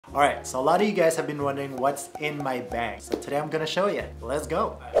Alright, so a lot of you guys have been wondering what's in my bag. So today I'm gonna show you. Let's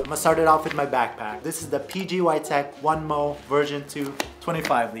go. I'm gonna start it off with my backpack. This is the PGYTech OneMo version 2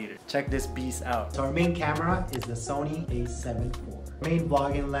 25 liter. Check this beast out. So our main camera is the Sony a7 IV. Main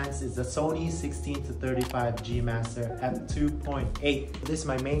vlogging lens is the Sony 16-35 G Master f2.8. This is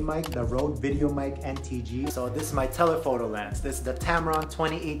my main mic, the Rode Video Mic NTG. So this is my telephoto lens. This is the Tamron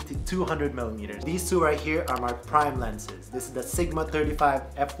 28-200mm. These two right here are my prime lenses. This is the Sigma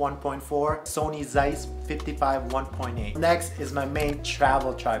 35 f1.4, Sony Zeiss 55 1.8. Next is my main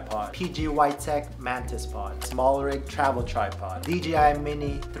travel tripod, PGYTech Mantis Pod, small rig travel tripod, DJI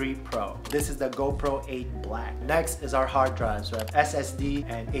Mini 3 Pro. This is the GoPro 8 Black. Next is our hard drives. We have SSD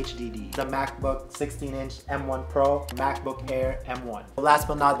and HDD. The MacBook 16-inch M1 Pro, MacBook Air M1. Last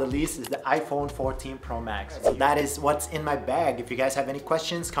but not the least is the iPhone 14 Pro Max. So that is what's in my bag. If you guys have any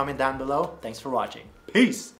questions, comment down below. Thanks for watching. Peace!